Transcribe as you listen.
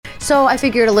So I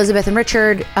figured Elizabeth and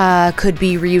Richard could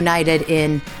be reunited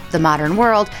in the modern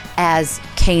world as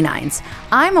canines.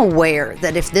 I'm aware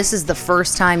that if this is the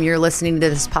first time you're listening to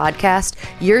this podcast,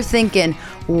 you're thinking,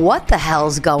 what the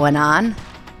hell's going on?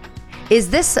 Is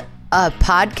this a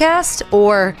podcast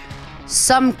or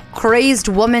some crazed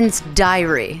woman's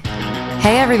diary?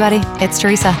 Hey everybody, it's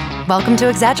Theresa. Welcome to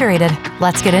Exaggerated.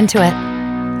 Let's get into it.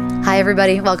 Hi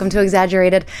everybody, welcome to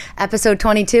Exaggerated, episode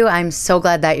 22. I'm so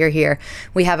glad that you're here.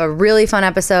 We have a really fun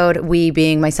episode, we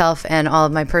being myself and all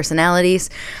of my personalities.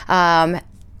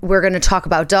 We're going to talk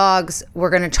about dogs.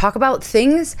 We're going to talk about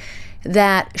things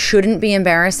that shouldn't be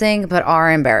embarrassing but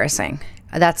are embarrassing.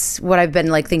 That's what I've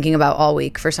been thinking about all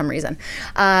week for some reason.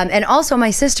 And also my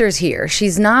sister's here.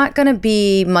 She's not going to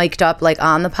be mic'd up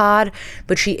on the pod,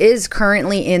 but she is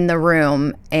currently in the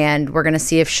room, and we're going to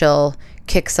see if she'll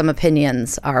kick some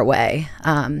opinions our way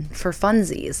for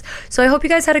funsies. So I hope you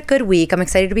guys had a good week. I'm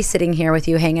excited to be sitting here with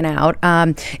you hanging out.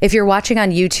 If you're watching on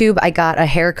YouTube, I got a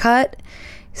haircut.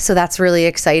 So that's really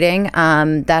exciting.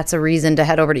 That's a reason to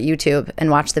head over to YouTube and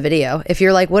watch the video. If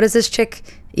you're like, what does this chick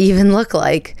even look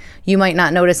like? You might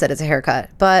not notice that it's a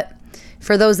haircut. But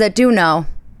for those that do know,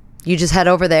 you just head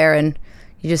over there and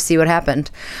you just see what happened.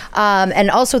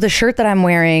 And also the shirt that I'm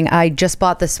wearing, I just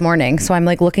bought this morning. So I'm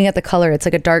looking at the color. It's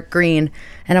a dark green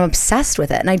and I'm obsessed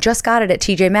with it. And I just got it at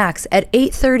TJ Maxx at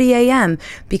 8:30 a.m.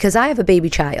 because I have a baby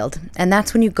child. And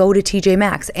that's when you go to TJ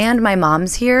Maxx. And my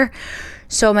mom's here.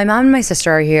 So my mom and my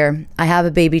sister are here. I have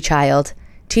a baby child.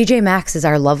 TJ Maxx is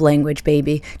our love language,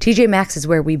 baby. TJ Maxx is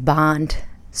where we bond.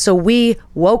 So we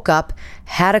woke up,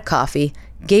 had a coffee,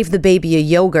 gave the baby a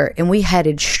yogurt, and we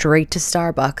headed straight to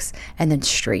Starbucks and then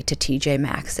straight to TJ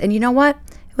Maxx. And you know what?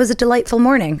 It was a delightful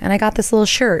morning, and I got this little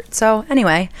shirt. So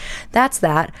anyway, that's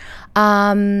that.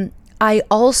 I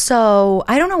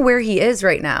don't know where he is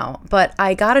right now, but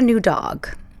I got a new dog.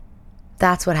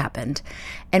 That's what happened.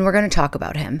 And we're going to talk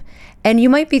about him. And you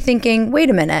might be thinking, wait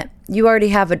a minute, you already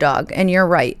have a dog, and you're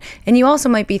right. And you also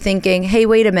might be thinking, hey,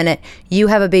 wait a minute, you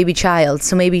have a baby child,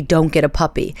 so maybe don't get a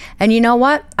puppy. And you know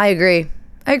what? I agree.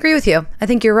 I agree with you. I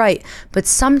think you're right. But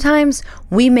sometimes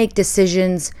we make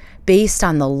decisions based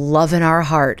on the love in our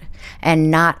heart and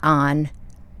not on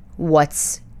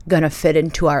what's going to fit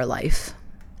into our life.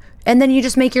 And then you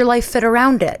just make your life fit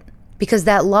around it because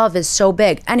that love is so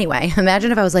big. Anyway,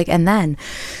 imagine if I was and then.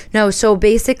 No, so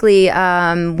basically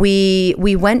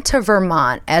we went to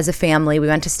Vermont as a family. We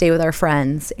went to stay with our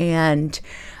friends, and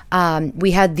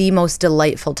we had the most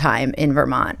delightful time in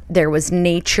Vermont. There was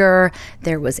nature,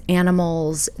 there was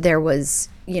animals, there was,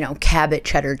 Cabot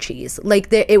cheddar cheese.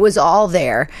 It was all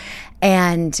there.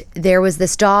 And there was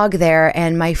this dog there,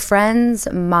 and my friend's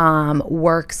mom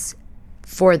works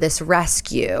for this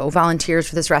rescue, volunteers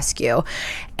for this rescue,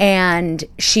 and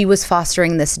she was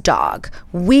fostering this dog.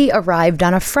 We arrived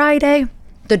on a Friday.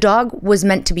 The dog was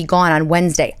meant to be gone on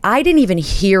Wednesday. I didn't even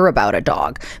hear about a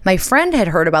dog. My friend had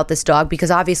heard about this dog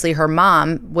because obviously her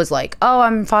mom was like, oh,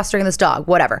 I'm fostering this dog,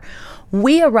 whatever.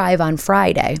 We arrive on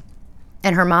Friday,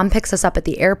 and her mom picks us up at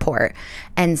the airport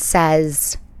and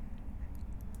says,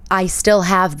 I still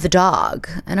have the dog.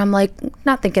 And I'm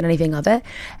not thinking anything of it.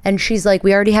 And she's like,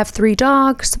 we already have 3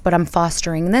 dogs, but I'm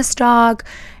fostering this dog.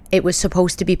 It was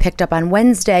supposed to be picked up on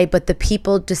Wednesday, but the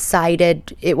people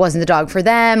decided it wasn't the dog for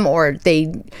them, or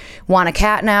they want a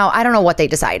cat now. I don't know what they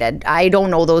decided. I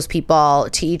don't know those people.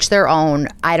 To each their own.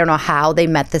 I don't know how they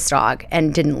met this dog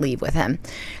and didn't leave with him.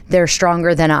 They're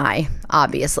stronger than I,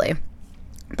 obviously.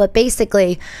 But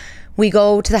basically, we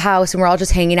go to the house and we're all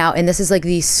just hanging out, and this is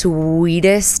the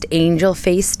sweetest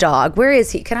angel-faced dog. Where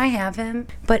is he? Can I have him?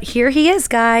 But here he is,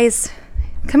 guys.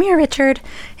 Come here, Richard.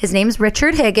 His name's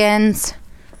Richard Higgins.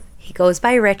 He goes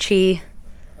by Richie.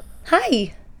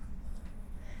 Hi.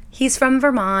 He's from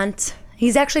Vermont.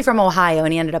 He's actually from Ohio,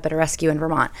 and he ended up at a rescue in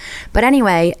Vermont. But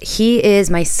anyway, he is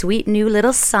my sweet new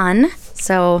little son.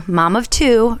 So mom of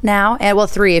 2 now, and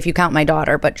 3 if you count my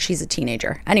daughter, but she's a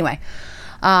teenager. Anyway.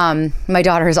 My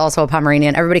daughter is also a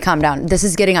Pomeranian. Everybody calm down. This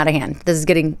is getting out of hand. This is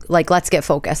getting let's get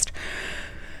focused.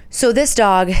 So this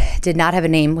dog did not have a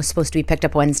name, was supposed to be picked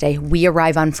up Wednesday. We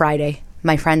arrive on Friday.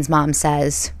 My friend's mom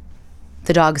says,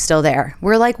 the dog's still there.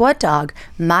 We're like, what dog?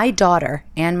 My daughter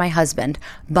and my husband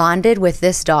bonded with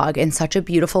this dog in such a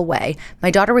beautiful way.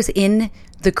 My daughter was in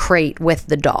the crate with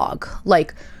the dog,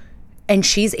 and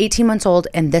she's 18 months old,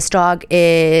 and this dog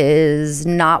is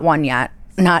not 1 yet.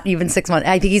 Not even 6 months.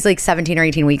 I think he's 17 or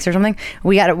 18 weeks or something.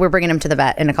 We're bringing him to the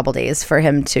vet in a couple days for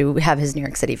him to have his New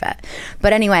York City vet.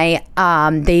 But anyway,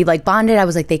 they bonded. I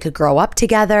was they could grow up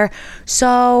together.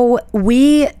 So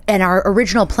our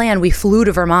original plan, we flew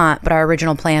to Vermont, but our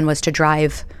original plan was to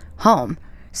drive home.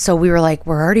 So we were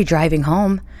we're already driving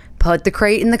home. Put the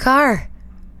crate in the car.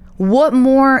 What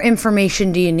more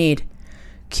information do you need?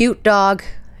 Cute dog,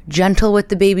 gentle with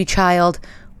the baby child.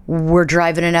 We're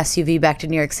driving an SUV back to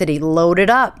New York City. Load it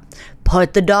up.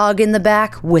 Put the dog in the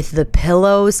back with the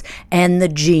pillows and the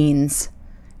jeans.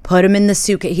 Put him in the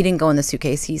suitcase. He didn't go in the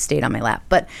suitcase. He stayed on my lap.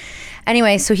 But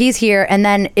anyway, so he's here. And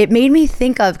then it made me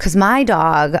think of, because my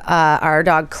dog, our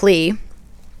dog Clea,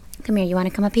 come here. You want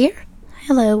to come up here?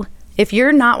 Hello. If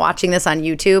you're not watching this on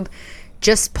YouTube,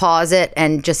 just pause it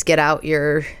and just get out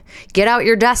your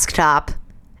desktop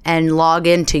and log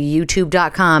into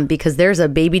youtube.com, because there's a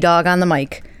baby dog on the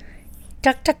mic.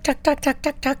 Tuck, tuck, tuck, tuck, tuck,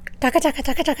 tuck, tuck, tuck, tuck, tuck,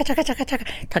 tuck, tuck,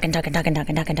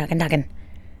 tuck, tuck, tucking.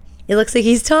 It looks like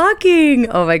he's talking.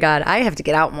 Oh my God, I have to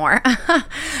get out more.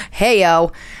 Hey,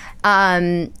 yo.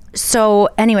 So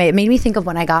anyway, it made me think of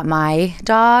when I got my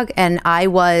dog, and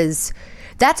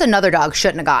that's another dog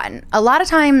shouldn't have gotten. A lot of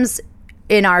times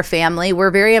in our family, we're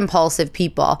very impulsive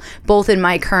people, both in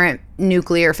my current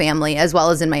nuclear family as well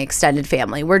as in my extended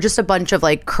family. We're just a bunch of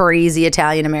like crazy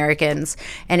Italian Americans.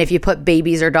 And if you put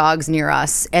babies or dogs near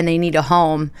us and they need a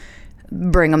home,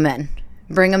 bring them in.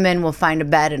 Bring them in, we'll find a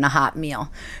bed and a hot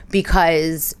meal.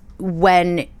 Because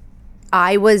when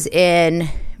I was in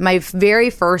my very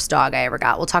first dog I ever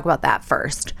got, we'll talk about that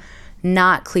first.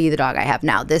 Not Clea, the dog I have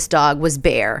now. This dog was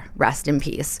Bear, rest in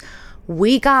peace.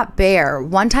 We got Bear.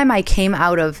 One time I came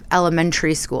out of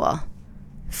elementary school,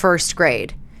 first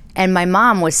grade, and my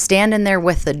mom was standing there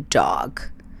with a dog.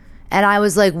 And I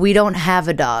was like, we don't have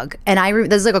a dog. And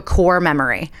this is like a core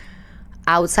memory.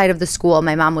 Outside of the school,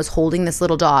 my mom was holding this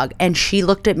little dog, and she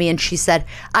looked at me and she said,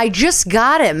 I just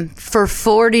got him for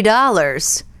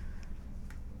 $40.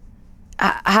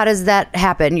 How does that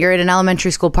happen? You're in an elementary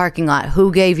school parking lot.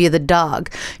 Who gave you the dog?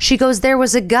 She goes, there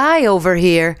was a guy over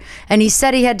here, and he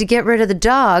said he had to get rid of the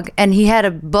dog, and he had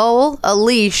a bowl, a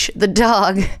leash, the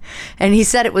dog, and he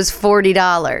said it was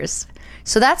 $40.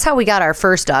 So that's how we got our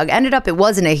first dog. Ended up, it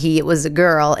wasn't a he, it was a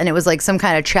girl, and it was like some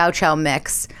kind of chow chow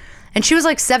mix. And she was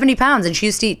like 70 pounds, and she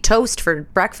used to eat toast for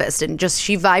breakfast, and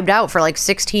she vibed out for like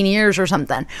 16 years or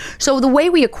something. So the way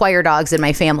we acquire dogs in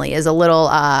my family is a little,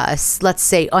 let's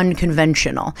say,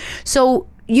 unconventional. So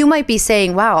you might be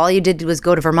saying, wow, all you did was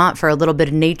go to Vermont for a little bit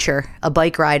of nature, a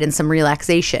bike ride, and some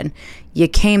relaxation. You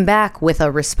came back with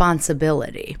a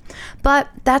responsibility. But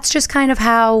that's just kind of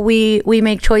how we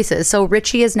make choices. So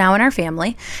Richie is now in our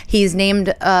family. He's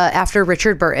named after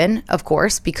Richard Burton, of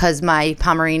course, because my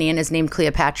Pomeranian is named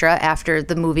Cleopatra after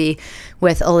the movie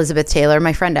with Elizabeth Taylor.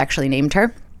 My friend actually named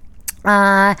her.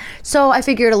 So I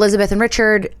figured Elizabeth and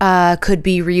Richard could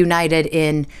be reunited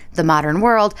in the modern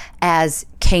world as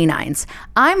canines.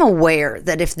 I'm aware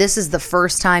that if this is the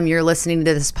first time you're listening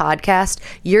to this podcast,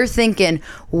 you're thinking,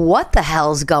 what the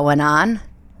hell's going on?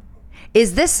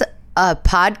 Is this a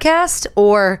podcast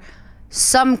or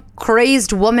some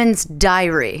crazed woman's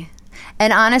diary?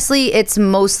 And honestly, it's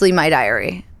mostly my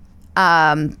diary.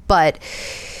 But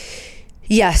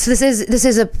yes, this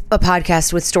is a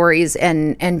podcast with stories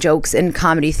and jokes and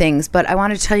comedy things, but I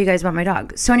wanted to tell you guys about my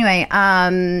dog. So anyway,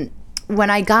 when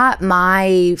I got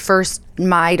my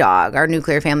dog, our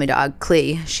nuclear family dog,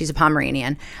 Clea, she's a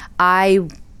Pomeranian, I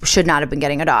should not have been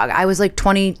getting a dog. I was like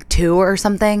 22 or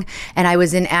something, and I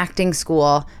was in acting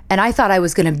school, and I thought I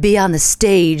was going to be on the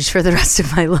stage for the rest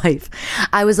of my life.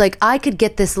 I was like, I could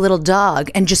get this little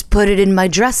dog and just put it in my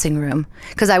dressing room,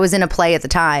 because I was in a play at the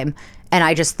time, and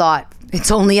I just thought, it's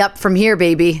only up from here,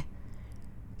 baby.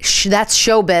 That's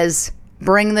showbiz.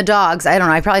 Bring the dogs. I don't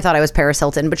know. I probably thought I was Paris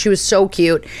Hilton, but she was so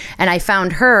cute. And I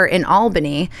found her in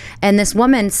Albany. And this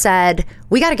woman said,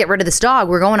 we got to get rid of this dog.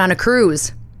 We're going on a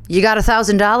cruise. You got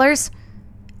 $1,000?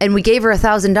 And we gave her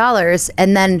 $1,000.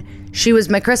 And then she was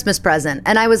my Christmas present.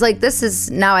 And I was like,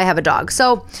 now I have a dog.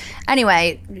 So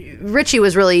anyway, Richie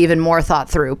was really even more thought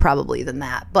through probably than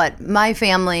that. But my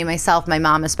family, myself, my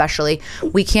mom especially,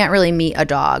 we can't really meet a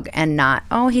dog and not,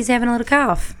 oh, he's having a little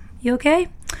cough. You okay?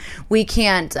 We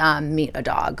can't meet a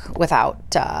dog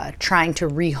without trying to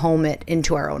rehome it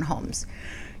into our own homes.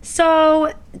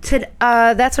 So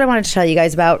that's what I wanted to tell you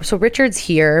guys about. So Richard's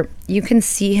here. You can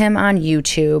see him on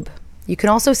YouTube. You can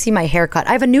also see my haircut.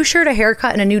 I have a new shirt, a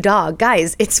haircut, and a new dog.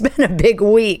 Guys, it's been a big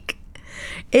week.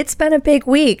 It's been a big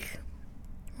week.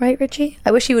 Right, Richie?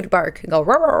 I wish he would bark and go,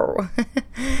 roar.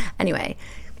 Anyway.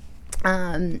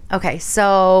 Okay,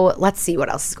 so let's see what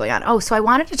else is going on. Oh, so I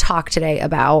wanted to talk today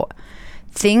about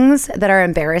things that are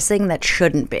embarrassing that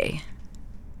shouldn't be.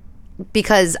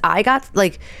 Because I got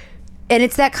and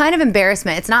it's that kind of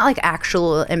embarrassment. It's not like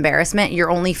actual embarrassment.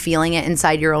 You're only feeling it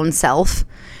inside your own self.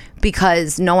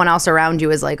 because no one else around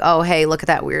you is like, oh, hey, look at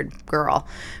that weird girl.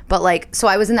 But like, so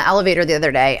I was in the elevator the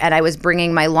other day and I was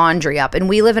bringing my laundry up, and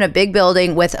we live in a big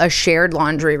building with a shared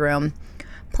laundry room,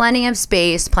 plenty of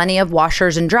space, plenty of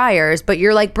washers and dryers, but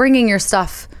you're like bringing your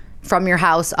stuff from your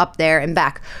house up there and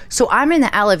back. So I'm in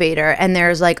the elevator and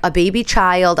there's like a baby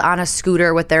child on a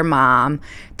scooter with their mom.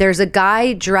 There's a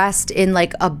guy dressed in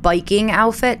like a biking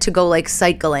outfit to go like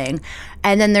cycling.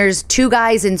 And then there's two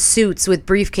guys in suits with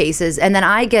briefcases. And then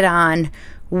I get on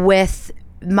with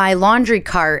my laundry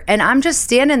cart and I'm just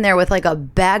standing there with like a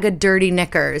bag of dirty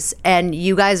knickers, and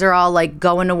you guys are all like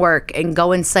going to work and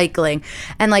going cycling.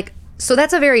 And like, so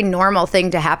that's a very normal thing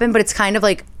to happen, but it's kind of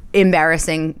like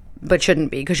embarrassing, but shouldn't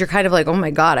be, because you're kind of like, oh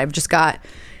my God, I've just got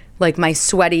like my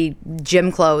sweaty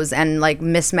gym clothes and like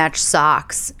mismatched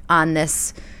socks on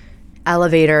this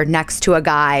elevator next to a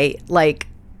guy like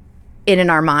in an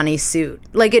Armani suit.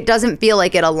 Like, it doesn't feel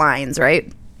like it aligns,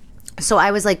 right? So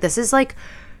I was like, this is like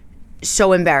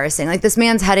so embarrassing. Like, this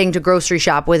man's heading to grocery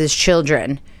shop with his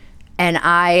children, and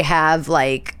I have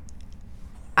like,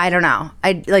 I don't know,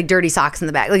 I like dirty socks in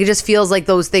the back. Like, it just feels like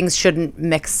those things shouldn't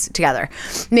mix together.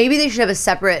 Maybe they should have a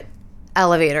separate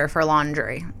elevator for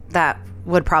laundry. That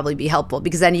would probably be helpful,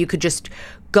 because then you could just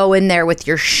go in there with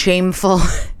your shameful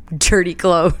dirty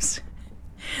clothes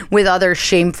with other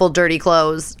shameful dirty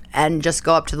clothes and just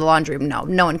go up to the laundry room.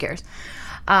 No one cares.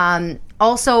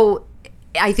 Also,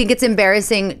 I think it's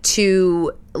embarrassing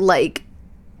to like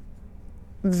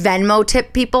Venmo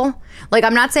tip people. Like,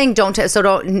 I'm not saying don't tip, so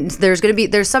don't,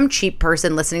 there's some cheap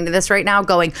person listening to this right now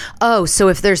going, oh, so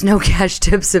if there's no cash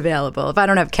tips available, if I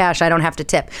don't have cash, I don't have to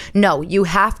tip. No, you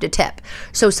have to tip.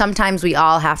 So sometimes we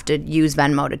all have to use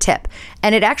Venmo to tip.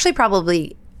 And it actually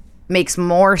probably makes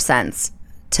more sense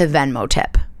to Venmo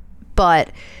tip.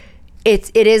 But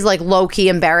it is like low-key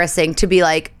embarrassing to be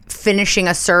like finishing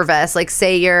a service. Like,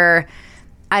 say you're,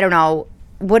 I don't know,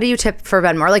 what do you tip for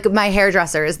Venmo? Like, my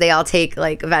hairdressers, they all take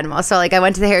like Venmo. So like, I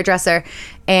went to the hairdresser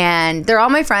and they're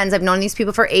all my friends. I've known these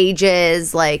people for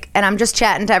ages, like, and I'm just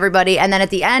chatting to everybody. And then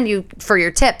at the end, for your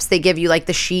tips, they give you like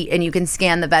the sheet and you can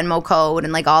scan the Venmo code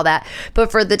and like all that. But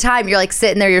for the time, you're like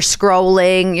sitting there, you're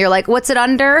scrolling, you're like, what's it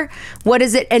under? What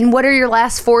is it? And what are your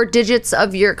last 4 digits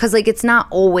of your, cause like, it's not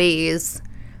always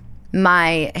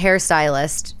my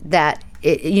hairstylist that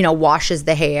washes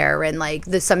the hair, and like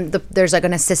there's like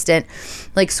an assistant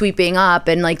like sweeping up,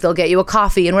 and like they'll get you a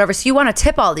coffee and whatever. So you want to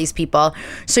tip all these people.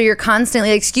 So you're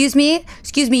constantly like, excuse me,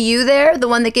 you there, the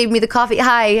one that gave me the coffee.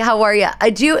 Hi, how are you?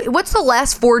 What's the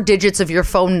last 4 digits of your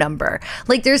phone number?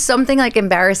 Like, there's something like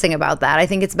embarrassing about that. I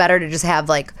think it's better to just have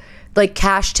like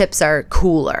cash tips are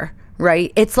cooler,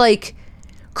 right? It's like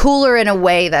cooler in a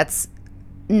way that's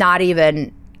not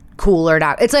even cool or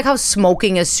not. It's like how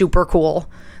smoking is super cool.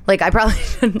 Like, I probably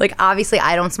shouldn't, like, obviously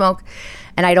I don't smoke,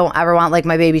 and I don't ever want like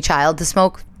my baby child to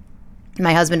smoke.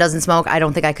 My husband doesn't smoke. I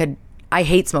don't think I could. I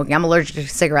hate smoking. I'm allergic to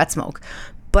cigarette smoke.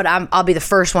 But I'll be the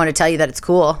first one to tell you that it's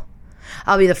cool.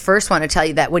 I'll be the first one to tell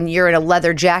you that when you're in a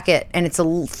leather jacket and it's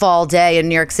a fall day in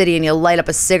New York City and you light up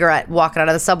a cigarette walking out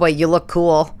of the subway, you look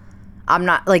cool. I'm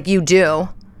not like you do.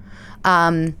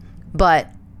 But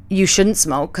you shouldn't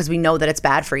smoke because we know that it's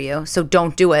bad for you. So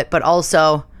don't do it. But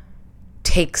also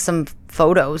take some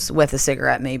photos with a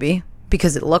cigarette, maybe,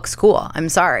 because it looks cool. I'm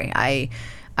sorry. I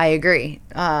agree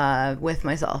with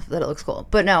myself that it looks cool.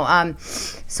 But no,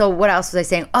 so what else was I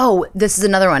saying? Oh, this is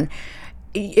another one.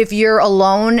 If you're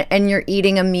alone and you're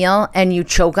eating a meal and you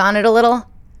choke on it a little,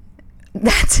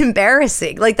 that's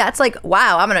embarrassing. Like, that's like,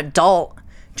 wow, I'm an adult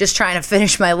just trying to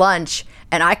finish my lunch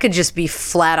and I could just be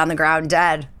flat on the ground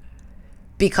dead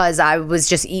because I was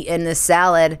just eating this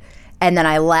salad and then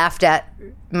I laughed at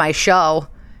my show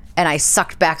and I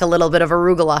sucked back a little bit of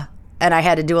arugula and I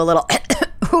had to do a little,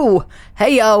 ooh,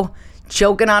 hey yo,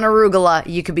 choking on arugula,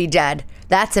 you could be dead.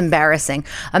 That's embarrassing.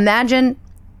 Imagine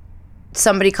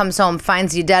somebody comes home,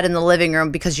 finds you dead in the living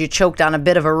room because you choked on a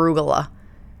bit of arugula.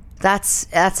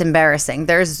 That's embarrassing.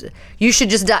 You should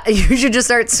just die. You should just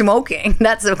start smoking.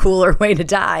 That's a cooler way to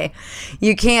die.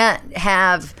 You can't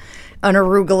have an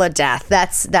arugula death.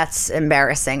 That's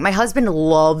embarrassing. My husband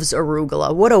loves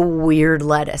arugula. What a weird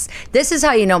lettuce. This is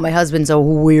how you know my husband's a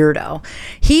weirdo.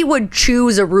 He would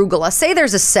choose arugula. Say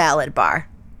there's a salad bar.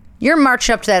 You're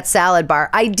marching up to that salad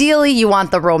bar. Ideally, you want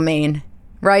the romaine,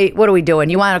 right? What are we doing?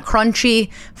 You want a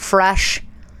crunchy, fresh,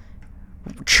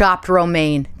 chopped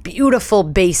romaine. Beautiful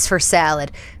base for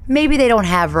salad. Maybe they don't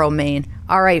have romaine.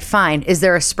 All right, fine. Is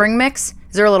there a spring mix?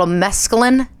 Is there a little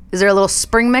mescaline? Is there a little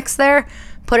spring mix there?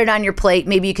 Put it on your plate.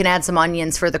 Maybe you can add some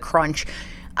onions for the crunch.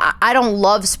 I don't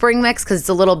love spring mix because it's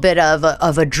a little bit of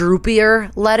a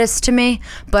droopier lettuce to me,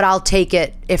 but I'll take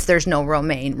it if there's no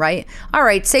romaine, right? All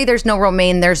right, say there's no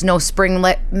romaine, there's no spring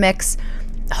mix.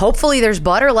 Hopefully there's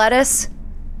butter lettuce,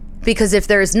 because if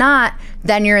there's not,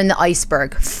 then you're in the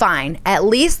iceberg. Fine. At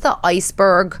least the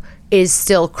iceberg is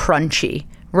still crunchy,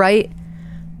 right?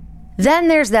 Then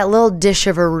there's that little dish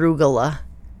of arugula.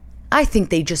 I think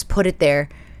they just put it there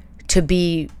to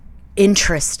be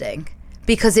interesting,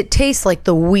 because it tastes like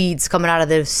the weeds coming out of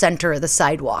the center of the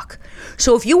sidewalk.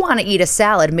 So if you want to eat a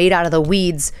salad made out of the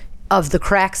weeds of the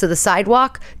cracks of the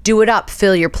sidewalk, do it up,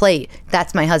 fill your plate.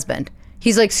 That's my husband.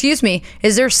 He's like, excuse me,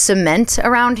 is there cement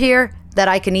around here that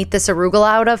I can eat this arugula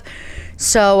out of?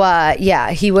 So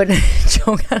yeah, he would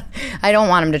choke on, I don't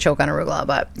want him to choke on arugula,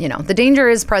 but the danger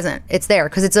is present. It's there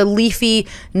because it's a leafy,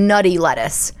 nutty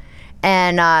lettuce.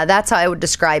 And that's how I would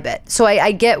describe it. So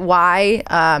I get why.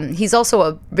 He's also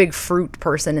a big fruit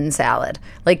person in salad.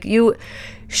 Like, you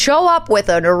show up with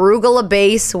an arugula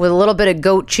base with a little bit of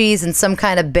goat cheese and some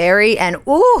kind of berry, and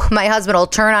ooh, my husband will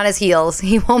turn on his heels.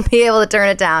 He won't be able to turn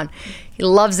it down. He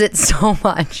loves it so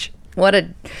much. What a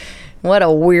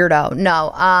weirdo.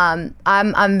 No,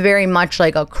 I'm very much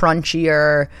like a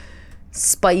crunchier,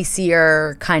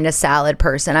 spicier kind of salad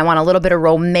person. I want a little bit of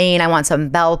romaine. I want some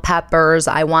bell peppers.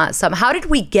 I want some. How did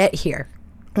we get here?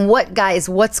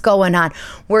 What's going on?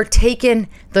 We're taking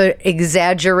the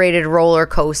exaggerated roller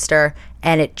coaster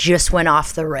and it just went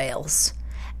off the rails.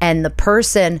 And the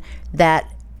person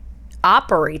that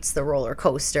operates the roller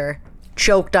coaster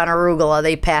choked on arugula.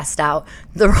 They passed out.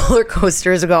 The roller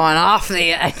coaster is going off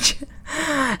the edge.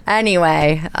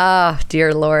 Anyway, oh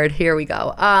dear Lord, here we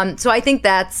go. So I think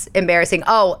that's embarrassing.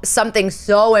 Oh, something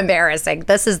so embarrassing.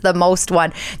 This is the most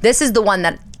one. This is the one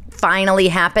that finally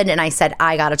happened, and I said,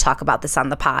 I got to talk about this on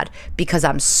the pod because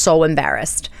I'm so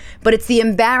embarrassed. But it's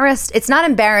it's not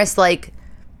embarrassed like,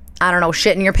 I don't know,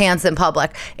 shitting your pants in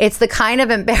public. It's the kind of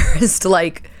embarrassed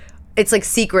like, it's like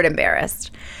secret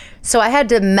embarrassed. So I had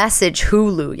to message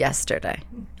Hulu yesterday.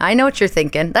 I know what you're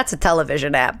thinking. That's a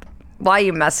television app. Why are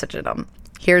you messaging them?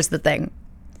 Here's the thing.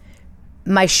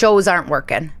 My shows aren't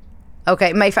working.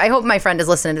 Okay, I hope my friend is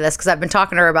listening to this because I've been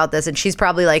talking to her about this and she's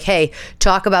probably like, hey,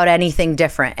 talk about anything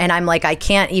different. And I'm like, I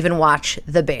can't even watch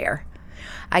The Bear.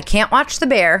 I can't watch The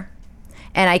Bear,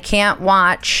 and I can't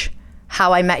watch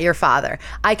How I Met Your Father.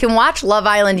 I can watch Love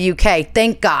Island UK.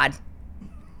 Thank God.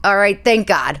 All right, thank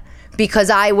God. Because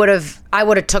I would have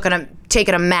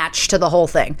taken a match to the whole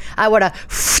thing. I would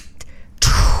have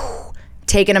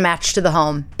taken a match to the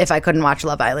home if I couldn't watch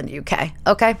Love Island UK.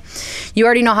 Okay? You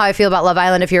already know how I feel about Love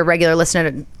Island if you're a regular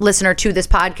listener to this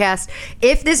podcast.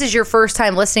 If this is your first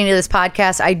time listening to this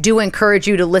podcast, I do encourage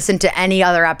you to listen to any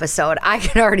other episode. I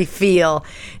can already feel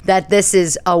that this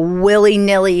is a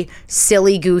willy-nilly,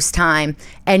 silly goose time.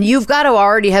 And you've got to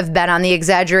already have been on the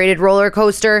exaggerated roller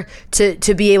coaster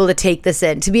to be able to take this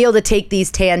in, to be able to take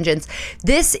these tangents.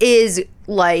 This is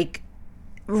like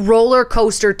roller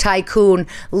coaster tycoon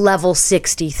level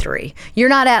 63. You're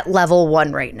not at level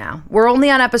 1 right now. We're only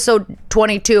on episode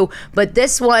 22, but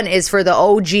this one is for the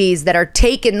OGs that are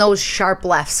taking those sharp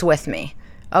lefts with me.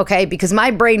 Okay, because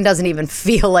my brain doesn't even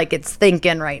feel like it's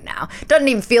thinking right now. Doesn't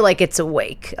even feel like it's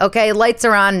awake. Okay, lights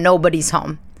are on, nobody's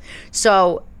home.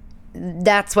 So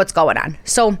that's what's going on.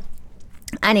 So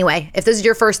anyway, if this is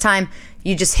your first time,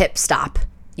 you just hit stop.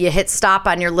 You hit stop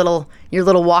on your little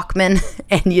Walkman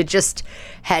and you just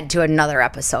head to another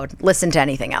episode. Listen to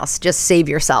anything else. Just save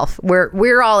yourself.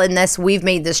 We're all in this. We've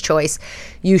made this choice.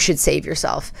 You should save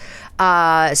yourself. So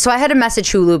I had to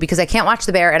message Hulu because I can't watch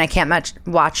The Bear and I can't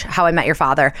watch How I Met Your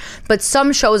Father. But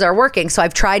some shows are working. So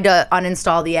I've tried to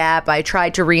uninstall the app. I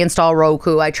tried to reinstall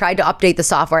Roku. I tried to update the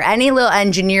software. Any little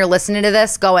engineer listening to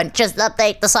this going, just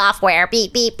update the software.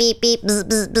 Beep, beep, beep, beep. Bzz,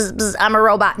 bzz, bzz, bzz. I'm a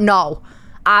robot. No.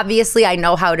 Obviously, I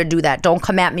know how to do that. Don't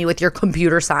come at me with your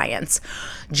computer science.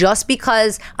 Just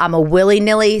because I'm a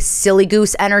willy-nilly, silly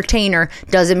goose entertainer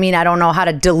doesn't mean I don't know how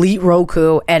to delete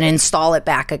Roku and install it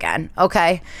back again,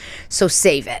 okay? So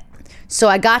save it. So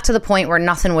I got to the point where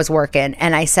nothing was working,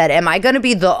 and I said, am I going to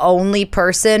be the only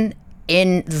person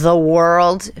in the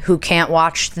world who can't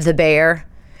watch The Bear?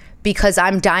 Because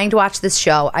I'm dying to watch this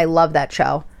show. I love that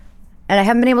show. And I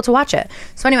haven't been able to watch it.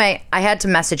 So anyway, I had to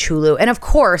message Hulu. And of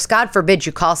course, God forbid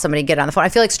you call somebody and get on the phone. I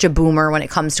feel like such a boomer when it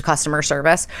comes to customer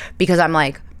service because I'm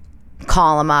like,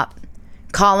 call him up.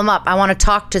 Call him up. I want to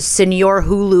talk to Senor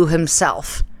Hulu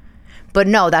himself. But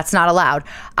no, that's not allowed.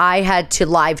 I had to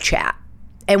live chat.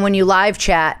 And when you live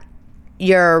chat,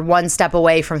 you're one step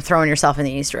away from throwing yourself in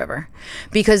the East River,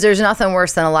 because there's nothing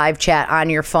worse than a live chat on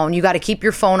your phone. You got to keep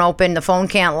your phone open. The phone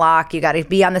can't lock. You got to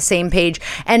be on the same page.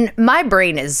 And my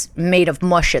brain is made of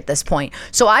mush at this point.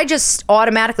 So I just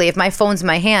automatically, if my phone's in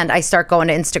my hand, I start going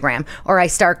to Instagram, or I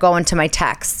start going to my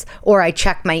texts, or I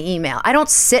check my email. I don't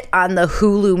sit on the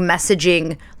Hulu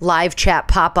messaging live chat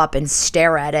pop up and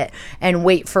stare at it and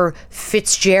wait for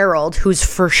Fitzgerald, who's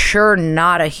for sure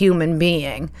not a human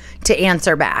being, to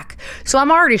answer back. So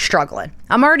I'm already struggling.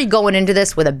 I'm already going into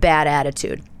this with a bad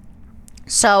attitude.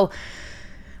 So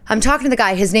I'm talking to the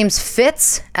guy. His name's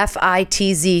Fitz,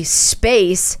 F-I-T-Z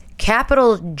space,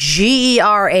 capital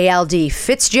G-E-R-A-L-D,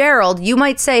 Fitzgerald. You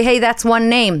might say, hey, that's one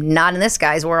name. Not in this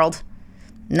guy's world.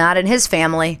 Not in his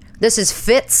family. This is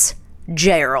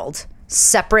Fitzgerald.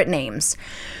 Separate names.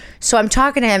 So I'm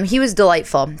talking to him. He was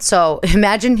delightful. So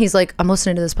imagine he's like, I'm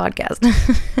listening to this podcast.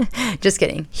 Just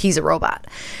kidding. He's a robot.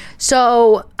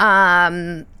 So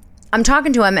I'm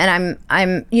talking to him, and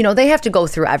I'm they have to go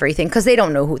through everything because they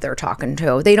don't know who they're talking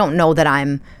to. They don't know that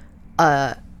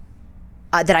that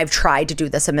I've tried to do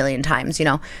this a million times,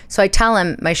 So I tell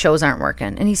him my shows aren't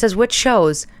working. And he says, which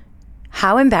shows?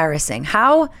 How embarrassing.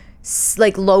 How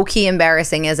low-key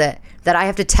embarrassing is it that I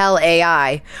have to tell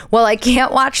AI, well, I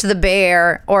can't watch The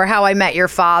Bear or How I Met Your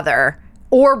Father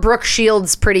or Brooke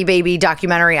Shields' Pretty Baby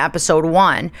documentary episode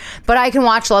 1, but I can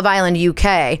watch Love Island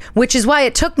UK, which is why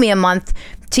it took me a month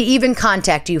to even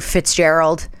contact you,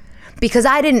 Fitzgerald, because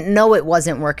I didn't know it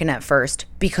wasn't working at first,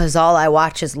 because all I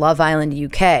watch is Love Island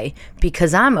UK,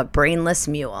 because I'm a brainless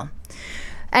mule.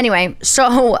 Anyway,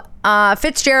 so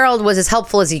Fitzgerald was as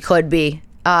helpful as he could be.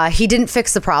 He didn't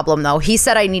fix the problem, though. He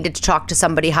said I needed to talk to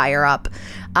somebody higher up.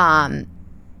 And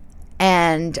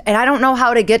I don't know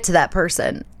how to get to that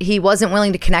person. He wasn't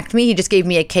willing to connect me. He just gave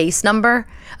me a case number.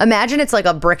 Imagine it's like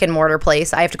a brick and mortar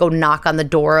place. I have to go knock on the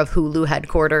door of Hulu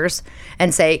headquarters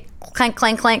and say, clank,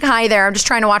 clank, clank. Hi there. I'm just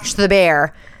trying to watch The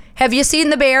Bear. Have you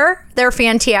seen The Bear? They're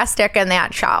fantastic in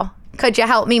that show. Could you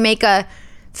help me make a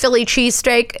Philly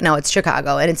cheesesteak? No, it's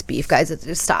Chicago and it's beef, guys.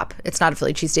 Stop. It's not a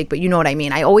Philly cheesesteak, but you know what I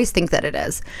mean. I always think that it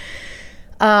is.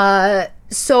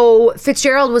 So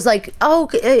Fitzgerald was like, oh,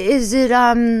 is it,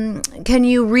 can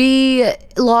you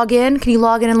log in? Can you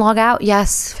log in and log out?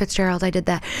 Yes, Fitzgerald, I did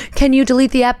that. Can you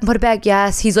delete the app and put it back?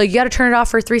 Yes. He's like, you got to turn it off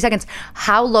for 3 seconds.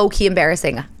 How low-key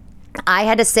embarrassing. I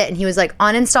had to sit, and he was like,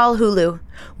 uninstall Hulu,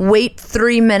 wait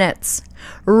 3 minutes,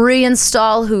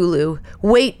 reinstall Hulu,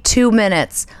 wait 2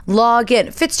 minutes, log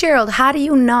in. Fitzgerald, how do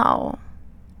you know?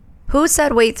 Who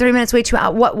said wait 3 minutes, wait 2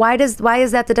 hours? Why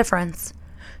is that the difference?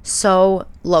 So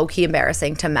low-key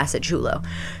embarrassing to message Hulu.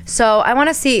 So I want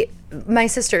to see, my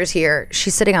sister's here.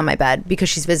 She's sitting on my bed because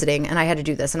she's visiting, and I had to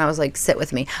do this, and I was like, sit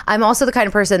with me. I'm also the kind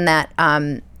of person that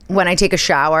when I take a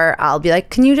shower, I'll be like,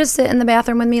 can you just sit in the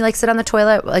bathroom with me? Like, sit on the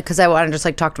toilet? Like, because I want to just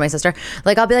like talk to my sister.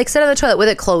 Like, I'll be like, sit on the toilet with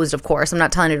it closed, of course. I'm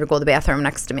not telling her to go to the bathroom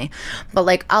next to me. But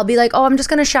like, I'll be like, oh, I'm just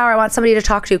going to shower. I want somebody to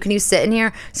talk to. Can you sit in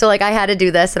here? So like, I had to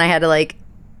do this, and I had to like,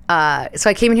 so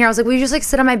I came in here. I was like, will you just like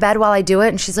sit on my bed while I do it?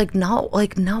 And she's like, no, I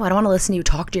don't want to listen to you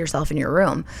talk to yourself in your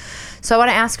room. So I want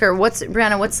to ask her, what's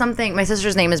something, my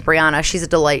sister's name is Brianna. She's a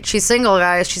delight. She's single,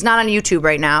 guys. She's not on YouTube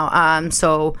right now.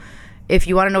 So if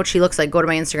you want to know what she looks like, go to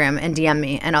my Instagram and DM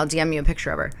me, and I'll DM you a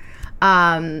picture of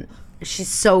her. She's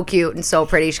so cute and so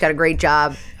pretty. She's got a great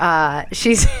job.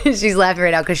 She's laughing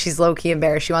right now because she's low-key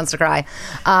embarrassed. She wants to cry.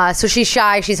 So she's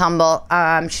shy. She's humble.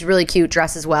 She's really cute,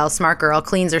 dresses well, smart girl,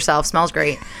 cleans herself, smells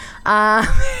great.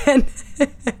 And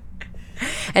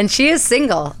she is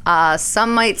single.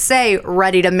 Some might say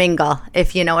ready to mingle,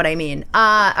 if you know what I mean.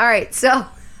 All right, so...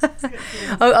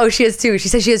 oh, she has 2. She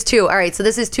says she has 2. All right, so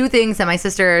this is 2 things that my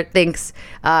sister thinks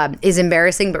is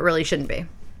embarrassing but really shouldn't be.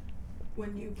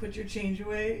 When you put your change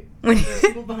away, there's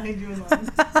people behind you in line.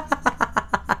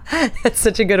 That's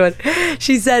such a good one.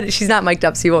 She said, she's not mic'd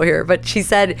up so you won't hear her, but she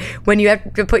said when you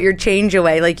have to put your change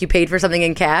away, like you paid for something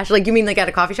in cash, like you mean like at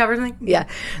a coffee shop or something? Yeah.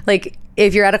 Like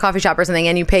if you're at a coffee shop or something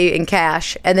and you pay in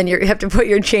cash and then you have to put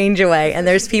your change away and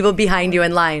there's people behind you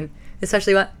in line.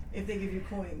 Especially what? If they give you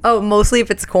coins. Oh, mostly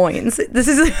if it's coins. This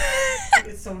is... I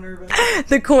get so nervous.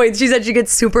 The coins. She said she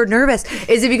gets super nervous.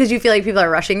 Is it because you feel like people are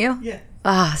rushing you?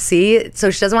 Yeah. See?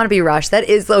 So she doesn't want to be rushed. That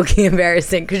is low-key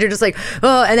embarrassing because you're just like,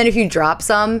 oh, and then if you drop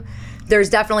some, there's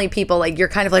definitely people like, you're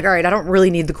kind of like, all right, I don't really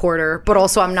need the quarter, but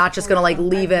also I'm not just going to like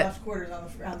leave it. Left quarters on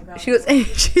the ground.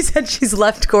 She said she's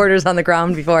left quarters on the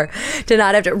ground before to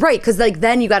not have to, right, because like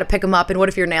then you got to pick them up, and what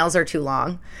if your nails are too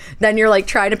long? Then you're like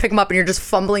trying to pick them up and you're just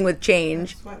fumbling with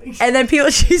change. And then people,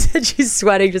 she said she's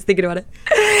sweating just thinking about it.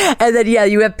 And then, yeah,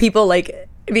 you have people like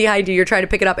behind you. You're trying to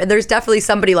pick it up. And there's definitely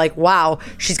somebody like, wow,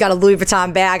 she's got a Louis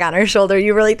Vuitton bag on her shoulder.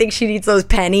 You really think she needs those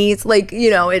pennies? Like,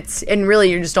 and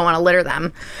really you just don't want to litter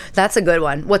them. That's a good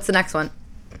one. What's the next one?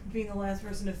 Being the last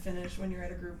person to finish when you're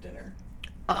at a group dinner.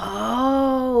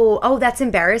 Oh, that's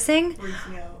embarrassing? Freaks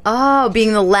me out. Oh,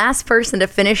 being the last person to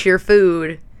finish your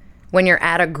food when you're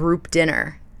at a group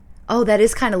dinner. Oh, that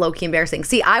is kind of low-key embarrassing.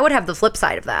 See, I would have the flip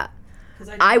side of that.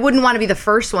 I wouldn't want to be the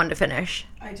first one to finish.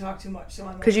 I talk too much, so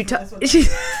I'm because you talk.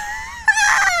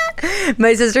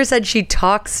 My sister said she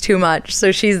talks too much,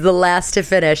 so she's the last to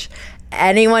finish.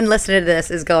 Anyone listening to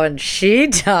this is going, she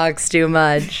talks too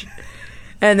much.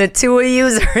 And the two of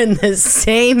yous are in the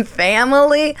same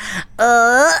family?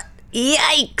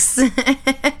 Yikes.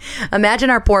 Imagine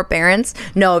our poor parents.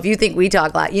 No, if you think we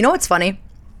talk a lot. You know what's funny?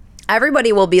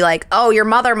 Everybody will be like, oh, your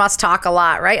mother must talk a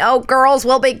lot, right? Oh, girls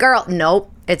will be girls.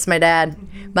 Nope, it's my dad.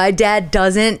 My dad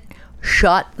doesn't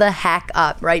shut the heck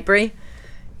up, right, Brie?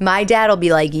 My dad will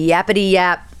be like, yappity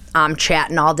yap, I'm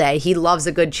chatting all day. He loves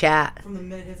a good chat. From the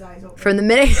minute his eyes open. From the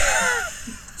minute...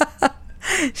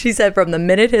 She said from the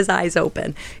minute his eyes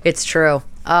open. It's true.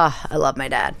 Oh, I love my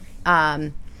dad.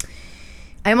 I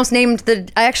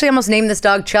actually almost named this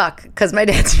dog Chuck because my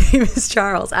dad's name is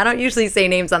Charles. I don't usually say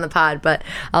names on the pod, but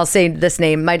I'll say this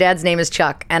name. My dad's name is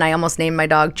Chuck, and I almost named my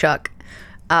dog Chuck.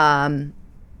 And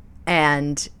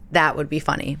that would be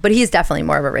funny. But he's definitely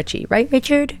more of a Richie, right,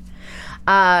 Richard?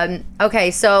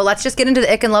 Okay, so let's just get into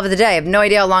the ick and love of the day. I have no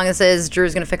idea how long this is.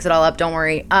 Drew's gonna fix it all up, don't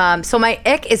worry. So my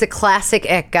ick is a classic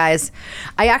ick, guys.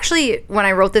 I actually, when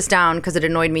I wrote this down, because it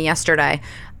annoyed me yesterday,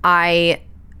 I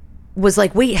was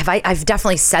like, wait, I've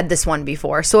definitely said this one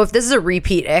before. So if this is a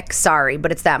repeat ick, sorry,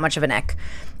 but it's that much of an ick.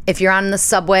 If you're on the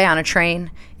subway, on a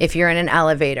train, if you're in an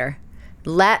elevator,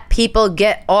 let people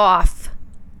get off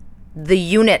the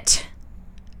unit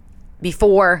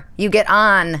before you get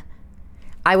on.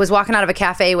 I was walking out of a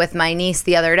cafe with my niece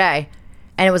the other day,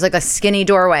 and it was like a skinny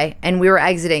doorway, and we were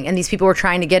exiting, and these people were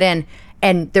trying to get in,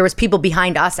 and there was people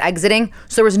behind us exiting,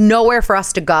 so there was nowhere for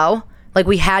us to go. Like,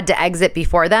 we had to exit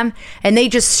before them, and they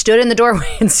just stood in the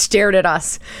doorway and stared at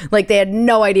us like they had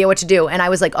no idea what to do. And I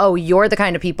was like, oh, you're the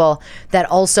kind of people that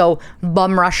also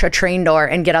bum rush a train door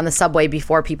and get on the subway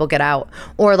before people get out,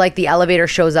 or like the elevator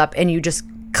shows up and you just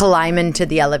climb into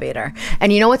the elevator.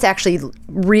 And you know what's actually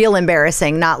real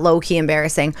embarrassing, not low-key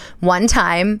embarrassing? One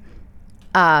time,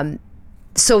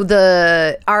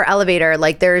 so our elevator,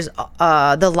 like there's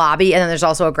the lobby and then there's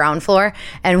also a ground floor.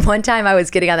 And one time I was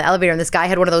getting on the elevator and this guy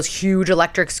had one of those huge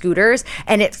electric scooters,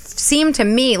 and it seemed to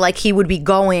me like he would be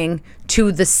going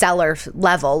to the cellar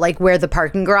level, like where the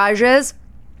parking garage is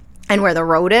and where the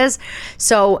road is.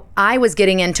 So I was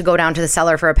getting in to go down to the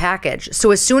cellar for a package.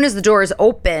 So as soon as the doors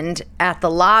opened at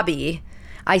the lobby,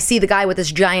 I see the guy with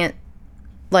this giant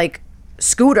like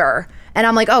scooter, and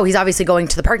I'm like, oh, he's obviously going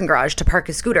to the parking garage to park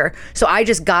his scooter. So I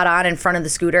just got on in front of the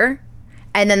scooter,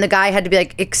 and then the guy had to be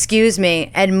like, excuse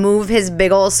me, and move his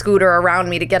big old scooter around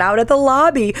me to get out at the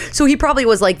lobby. So he probably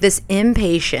was like this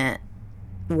impatient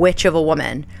witch of a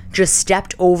woman, just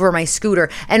stepped over my scooter,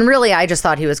 and really I just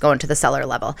thought he was going to the cellar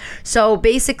level. So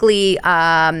basically,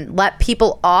 let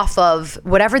people off of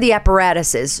whatever the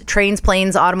apparatus is: trains,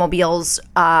 planes, automobiles,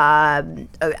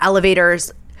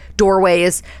 elevators,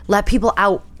 doorways. Let people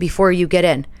out before you get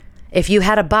in. If you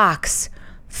had a box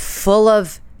full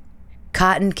of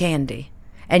cotton candy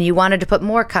and you wanted to put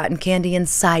more cotton candy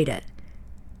inside it,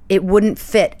 it wouldn't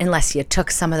fit unless you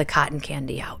took some of the cotton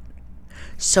candy out.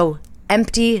 So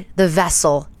empty the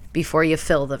vessel before you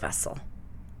fill the vessel.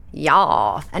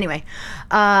 Yeah. Anyway,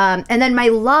 and then my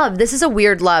love. This is a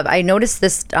weird love. I noticed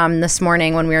this this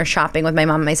morning when we were shopping with my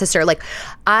mom and my sister. Like,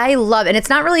 I love, and it's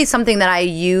not really something that I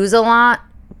use a lot,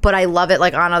 but I love it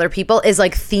like on other people, is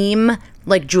like theme,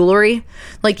 like jewelry.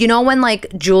 Like, you know when like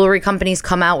jewelry companies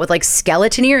come out with like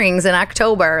skeleton earrings in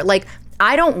October, like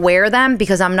I don't wear them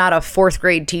because I'm not a 4th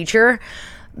grade teacher,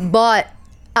 but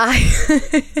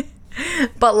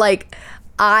but like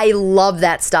I love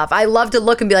that stuff. I love to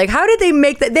look and be like, how did they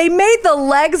make that? They made the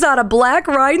legs out of black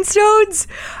rhinestones.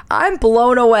 I'm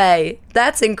blown away.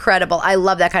 That's incredible. I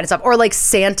love that kind of stuff. Or like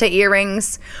Santa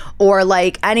earrings, or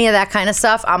like any of that kind of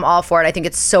stuff. I'm all for it. I think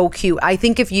it's so cute. I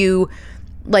think if you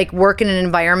like work in an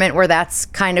environment where that's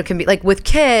kind of can be like with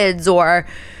kids, or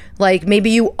like maybe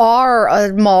you are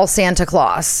a mall Santa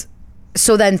Claus.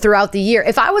 So then throughout the year,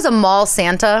 if I was a mall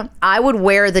Santa, I would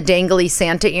wear the dangly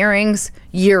Santa earrings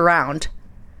year round.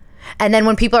 And then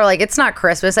when people are like, it's not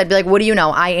Christmas, I'd be like, what do you know?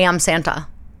 I am Santa.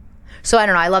 So I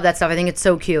don't know. I love that stuff. I think it's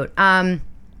so cute. All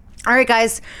right,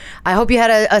 guys. I hope you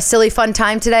had a silly, fun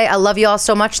time today. I love you all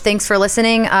so much. Thanks for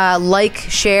listening. Like,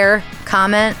 share,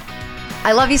 comment.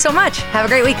 I love you so much. Have a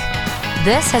great week.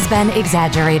 This has been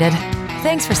Exaggerated.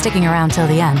 Thanks for sticking around till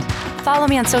the end. Follow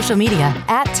me on social media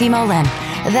 @TimoLynn.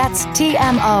 That's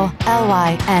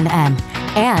TMOLYNN.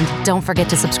 And don't forget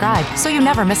to subscribe so you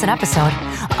never miss an episode.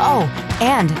 Oh,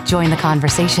 and join the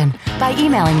conversation by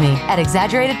emailing me at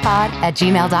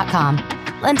exaggeratedpod@gmail.com.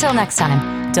 Until next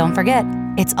time, don't forget,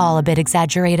 it's all a bit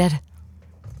exaggerated.